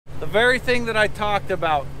very thing that I talked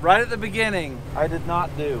about right at the beginning, I did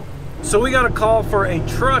not do. So we got a call for a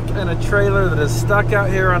truck and a trailer that is stuck out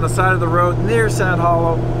here on the side of the road near Sand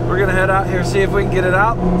Hollow. We're gonna head out here, see if we can get it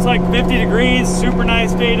out. It's like 50 degrees, super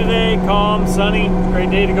nice day today, calm, sunny, great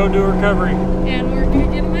day to go do recovery. And we're gonna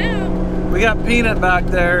get them out. We got Peanut back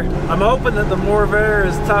there. I'm hoping that the MORR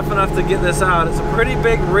is tough enough to get this out. It's a pretty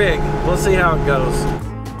big rig. We'll see how it goes.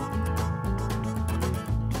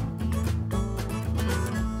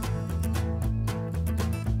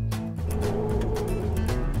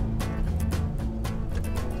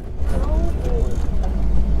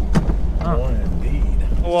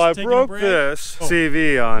 Well, I broke this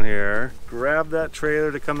CV on here, grabbed that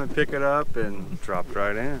trailer to come and pick it up, and dropped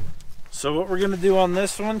right in. So what we're gonna do on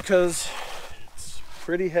this one, because it's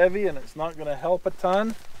pretty heavy and it's not gonna help a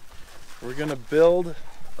ton, we're gonna build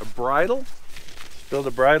a bridle. Build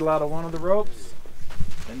a bridle out of one of the ropes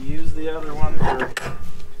and use the other one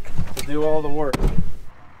to do all the work.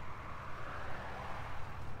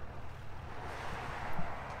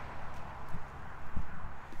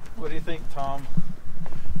 What do you think, Tom?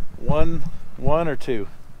 One or two?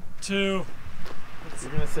 Two.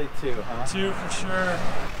 You're gonna say two, huh? Two for sure.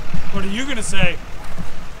 What are you gonna say?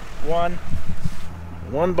 One.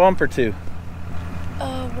 One bump or two?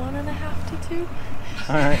 1.5 to 2.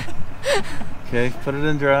 All right. Okay, put it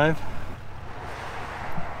in drive.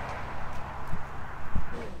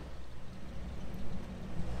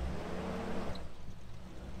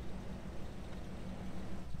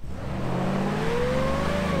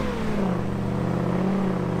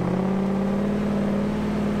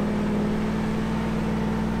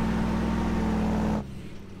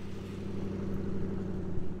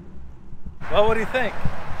 Well, what do you think?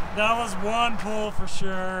 That was one pull for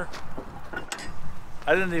sure.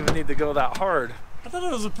 I didn't even need to go that hard. I thought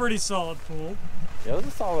it was a pretty solid pull. Yeah, it was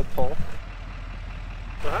a solid pull.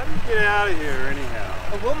 So how do you get out of here anyhow?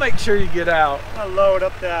 Well, we'll make sure you get out. I'm gonna load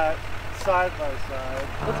up that side by side.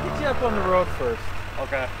 Let's get you up on the road first.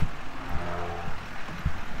 Okay.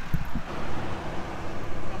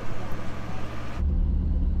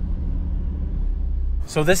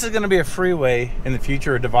 So this is going to be a freeway in the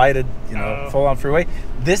future, a divided, full-on freeway.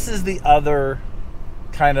 This is the other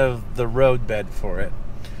kind of the road bed for it.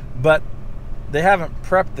 But they haven't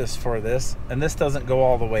prepped this for this, and this doesn't go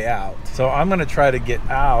all the way out. So I'm going to try to get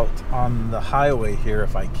out on the highway here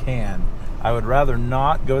if I can. I would rather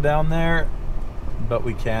not go down there, but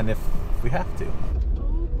we can if we have to.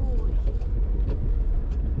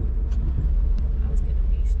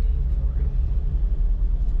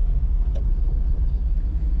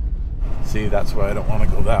 See, that's why I don't want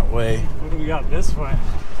to go that way. What do we got this way?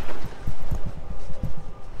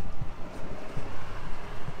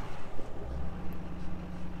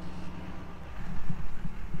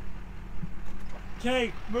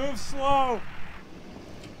 Okay, move slow.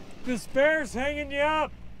 This bear's hanging you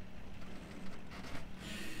up.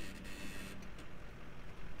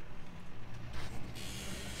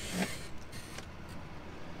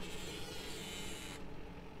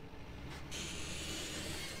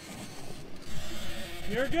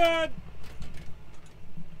 You're good.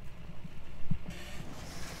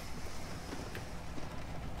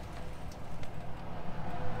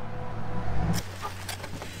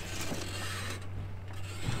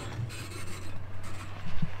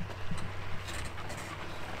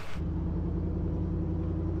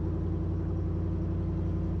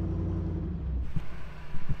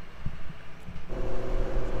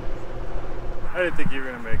 I didn't think you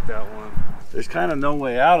were gonna make that one. There's kind of no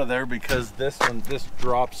way out of there because this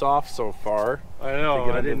drops off so far. I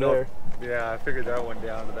know. I didn't know. Yeah, I figured that one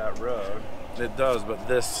down to that road. It does, but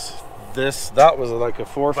that was like a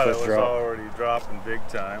 4-foot But it was drop. already dropping big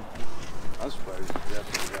time. I was surprised you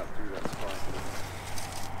definitely got through that spot.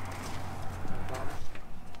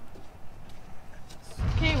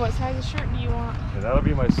 Okay, what size of shirt do you want? Yeah, that'll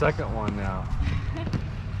be my second one now.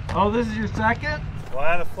 Oh, this is your second? Well,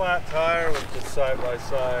 I had a flat tire with the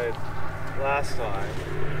side-by-side last time.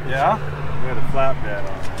 Yeah? We had a flatbed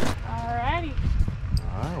on it. Alrighty.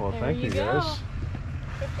 All right, well, There thank you you go. guys.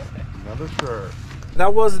 Another shirt.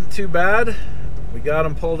 That wasn't too bad. We got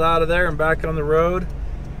them pulled out of there and back on the road.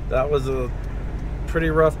 That was a pretty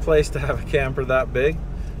rough place to have a camper that big,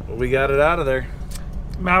 but we got it out of there.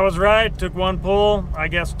 Matt was right. Took one pull, I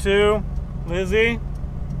guess 2. Lizzie,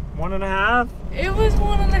 1.5. It was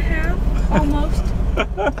 1.5, almost.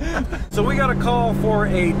 So we got a call for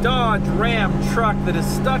a Dodge Ram truck that is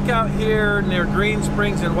stuck out here near Green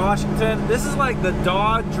Springs in Washington. This is like the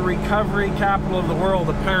Dodge recovery capital of the world,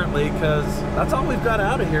 apparently, because that's all we've got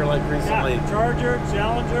out of here like recently. Yeah, Charger,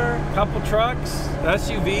 Challenger, Couple trucks,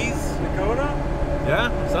 SUVs. Dakota. Yeah,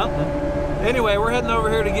 something. Anyway, we're heading over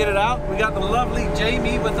here to get it out. We got the lovely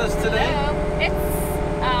Jamie with us today. Hello. It's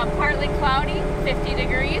partly cloudy, 50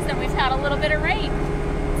 degrees, and we've had a little bit of rain.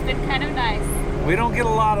 It's been kind of nice. We don't get a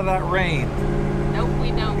lot of that rain. Nope,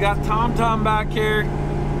 we don't. We got Tom back here.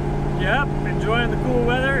 Yep, enjoying the cool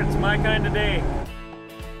weather. It's my kind of day.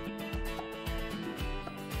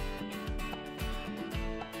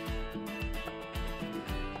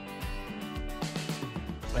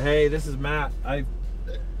 Hey, this is Matt.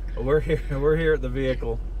 We're here at the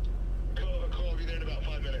vehicle. I'll be there in about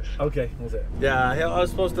 5 minutes. Okay, that's it. Yeah, I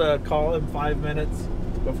was supposed to call him 5 minutes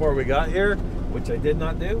before we got here, which I did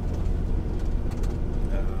not do.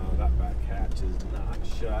 Oh, that back hatch is not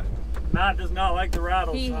shut. Matt does not like the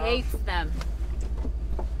rattles. He hates them.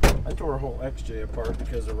 I tore a whole XJ apart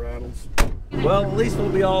because of rattles. Well, at least we'll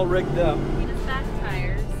be all rigged up. Need his back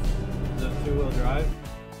tires. The two-wheel drive.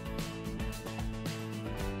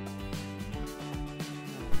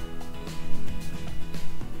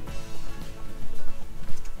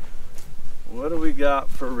 What do we got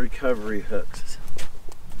for recovery hooks?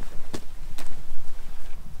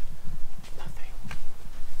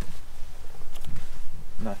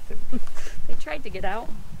 Nothing. They tried to get out.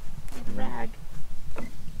 The rag.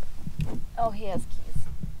 Oh, he has keys.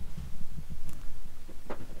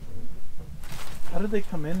 How did they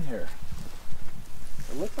come in here?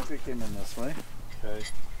 It looks like they came in this way. Okay.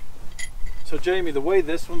 So Jamie, the way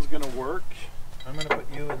this one's gonna work, I'm gonna put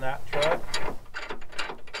you in that truck.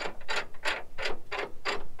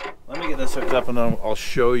 Let me get this hooked up and then I'll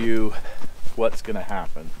show you what's gonna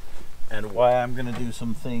happen and why I'm gonna do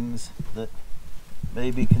some things that may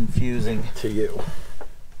be confusing to you.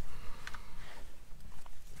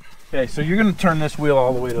 Okay, so you're gonna turn this wheel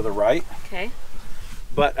all the way to the right. Okay.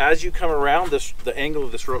 But as you come around, the angle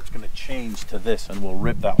of this rope's gonna change to this and we'll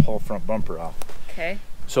rip that whole front bumper off. Okay.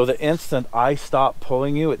 So the instant I stop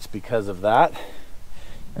pulling you, it's because of that.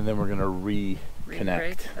 And then we're gonna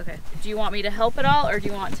reconnect. Okay. Do you want me to help at all, or do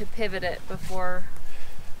you want to pivot it before?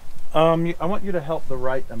 I want you to help the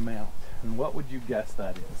right amount. And what would you guess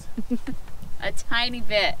that is? A tiny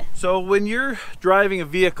bit. So when you're driving a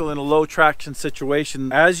vehicle in a low traction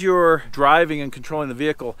situation, as you're driving and controlling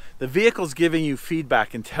the vehicle's giving you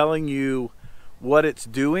feedback and telling you what it's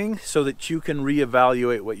doing so that you can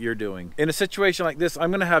reevaluate what you're doing. In a situation like this, I'm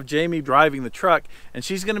gonna have Jamie driving the truck and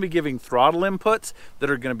she's gonna be giving throttle inputs that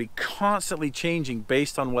are gonna be constantly changing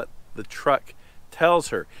based on what the truck tells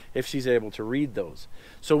her, if she's able to read those.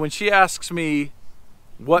 So when she asks me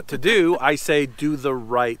what to do, I say do the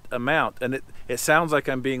right amount. And it sounds like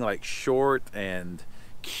I'm being like short and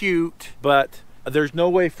cute, but there's no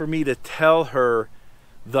way for me to tell her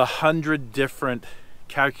the 100 different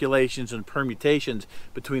calculations and permutations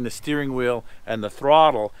between the steering wheel and the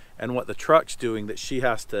throttle and what the truck's doing that she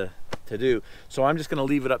has to do. So I'm just going to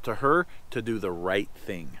leave it up to her to do the right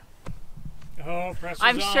thing. Oh, pressure's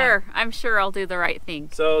I'm on. sure I'll do the right thing.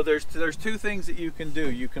 So there's two things that you can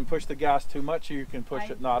do. You can push the gas too much or you can push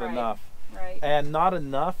it not enough. Right. And not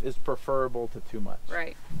enough is preferable to too much.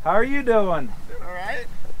 Right. How are you doing? All right.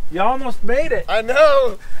 You almost made it. I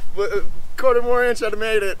know, but a quarter more inch, I'd have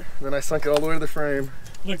made it. Then I sunk it all the way to the frame.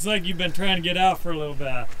 Looks like you've been trying to get out for a little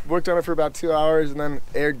bit. Worked on it for about 2 hours and then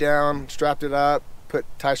aired down, strapped it up, put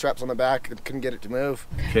tie straps on the back, and couldn't get it to move.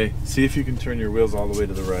 Okay, see if you can turn your wheels all the way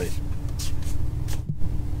to the right.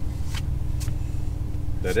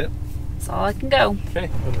 That it? That's all I can go. Okay,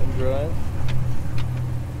 put it in drive.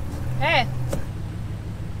 Hey.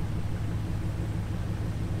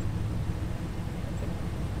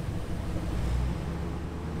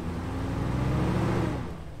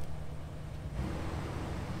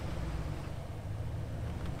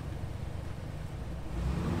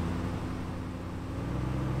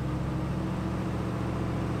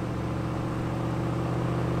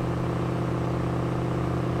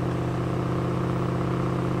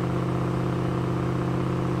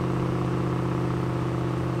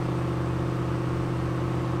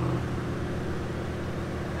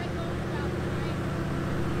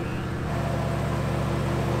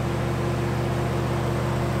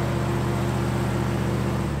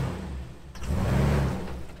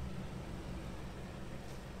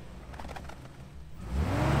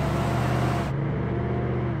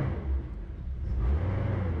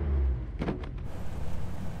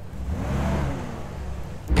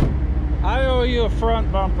 You a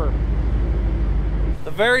front bumper.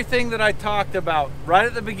 The very thing that I talked about right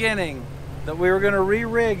at the beginning that we were going to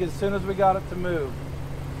re-rig as soon as we got it to move,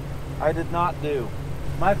 I did not do.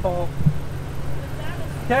 My fault.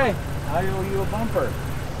 Okay, I owe you a bumper.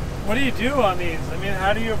 What do you do on these? I mean,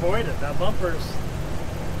 how do you avoid it? That bumper's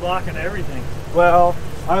blocking everything. Well,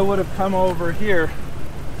 I would have come over here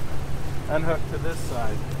and hooked to this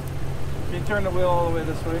side. Can you turn the wheel all the way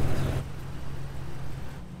this way?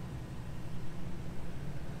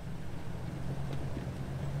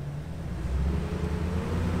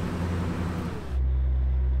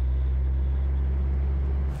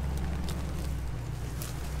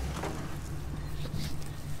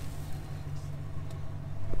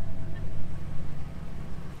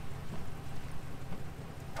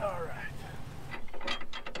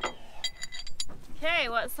 Okay,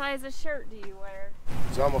 what size of shirt do you wear?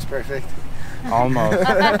 It's almost perfect. Almost.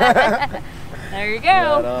 There you go.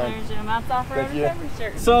 Right on. There's your amounts off for Thank every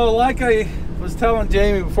shirt. So like I was telling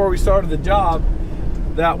Jamie before we started the job,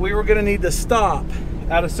 that we were going to need to stop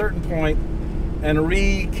at a certain point and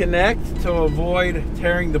reconnect to avoid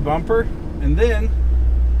tearing the bumper. And then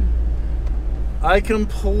I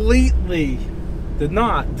completely did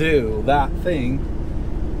not do that thing.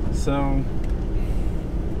 So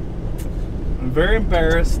I'm very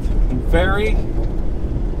embarrassed. I'm very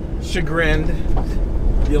chagrined.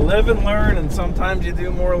 You live and learn, and sometimes you do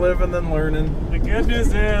more living than learning. The good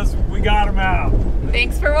news is we got them out.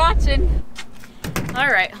 Thanks for watching. All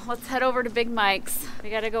right, let's head over to Big Mike's. We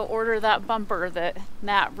gotta go order that bumper that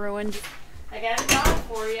Matt ruined. I got a job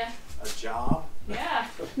for you. A job? Yeah.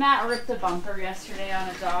 Matt ripped a bumper yesterday on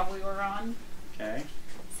a job we were on. Okay.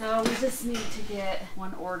 So we just need to get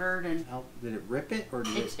one ordered, and How, did it rip it, or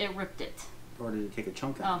did it ripped it. or did it take a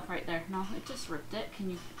chunk Oh, out? right there. No, it just ripped it.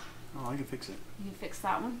 Can you Oh, I can fix it. fix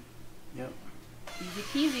that one? Yep. Easy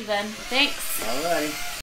peasy then. Thanks. All right.